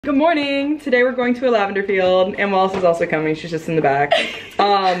Good morning. Today we're going to a lavender field, and Wallace is also coming. She's just in the back.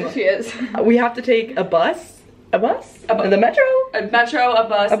 She is. We have to take a bus. The metro? A metro, a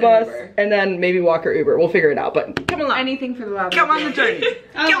bus, Uber. And then maybe walk or Uber. We'll figure it out, but come along. Anything for the lavender. Come on the journey.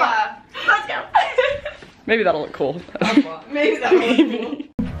 Come on. Let's go. Maybe that'll look cool. Maybe that'll look cool.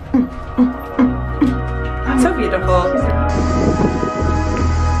 So beautiful. It's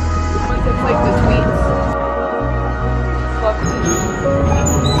like the tweets.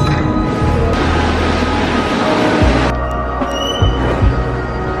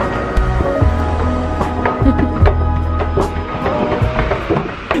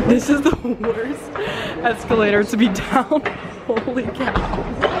 This is the worst escalator to be down. Holy cow.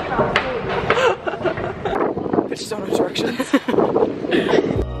 Bitches don't have directions.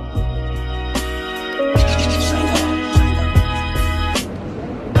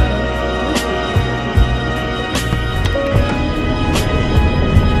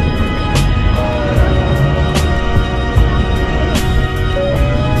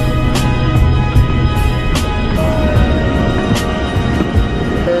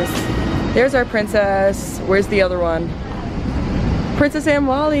 There's our princess. Where's the other one? Princess and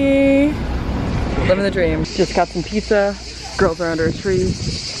Wally. Living the dream. Just got some pizza. Girls are under a tree.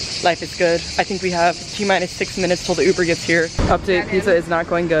 Life is good. I think we have T-minus 6 minutes till the Uber gets here. Update, pizza is not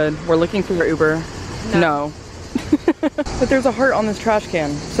going good. We're looking for your Uber. No. But there's a heart on this trash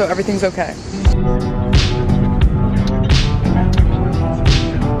can, so everything's okay.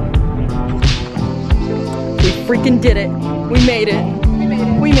 We freaking did it. We made it.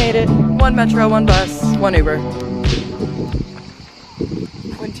 We made it. One metro, one bus, one Uber.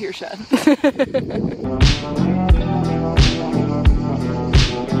 One tear shed. You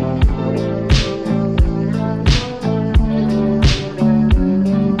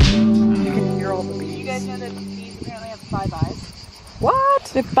can hear all the bees. You guys know that bees apparently have 5 eyes? What?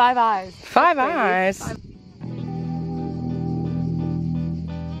 They have 5 eyes. 5 eyes?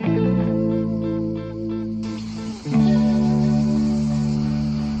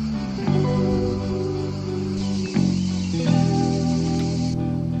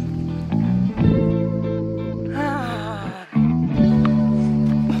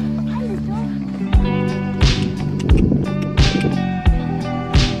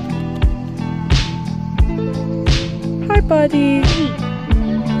 Buddy.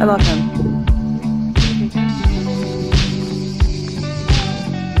 I love him.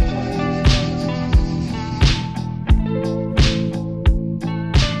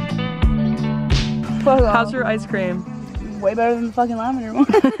 How's your ice cream? Way better than the fucking lavender one.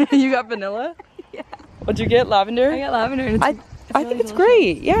 You got vanilla? Yeah. What'd you get? Lavender? I got lavender. And I think it's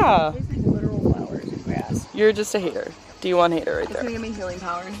great. Yeah. It tastes like literal flowers and grass. You're just a hater. D1 hater right there. It's gonna give me healing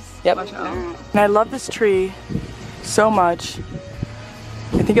powers. Yep. Watch out. And I love this tree so much.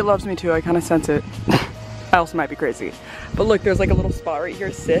 I think it loves me too. I kind of sense it. I also might be crazy. But look, there's like a little spot right here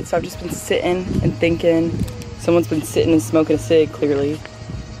to sit. So I've just been sitting and thinking. Someone's been sitting and smoking a cig, clearly.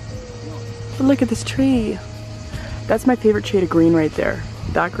 But look at this tree. That's my favorite shade of green right there.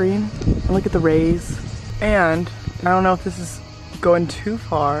 That green. And look at the rays. And I don't know if this is going too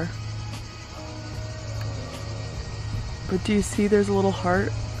far. But do you see there's a little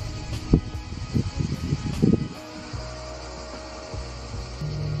heart?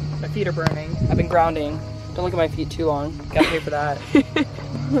 My feet are burning. I've been grounding. Don't look at my feet too long. Gotta pay for that.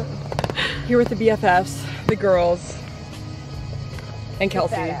 Here with the BFFs, the girls, and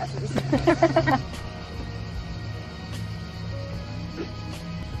Kelsey.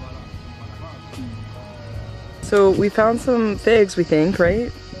 So we found some figs, we think,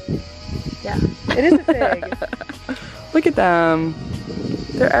 right? Yeah. It is a fig. Look at them.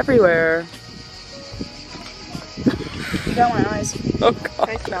 They're everywhere. You got my eyes. Oh god. Can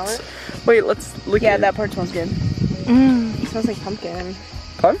I smell it? Wait, let's look at it. That part smells good. It smells like pumpkin.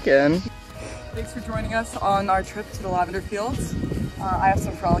 Pumpkin. Thanks for joining us on our trip to the lavender fields. I have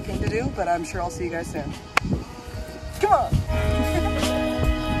some frolicking to do, but I'm sure I'll see you guys soon. Come on!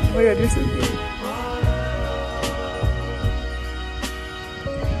 Oh my god, you're so cute.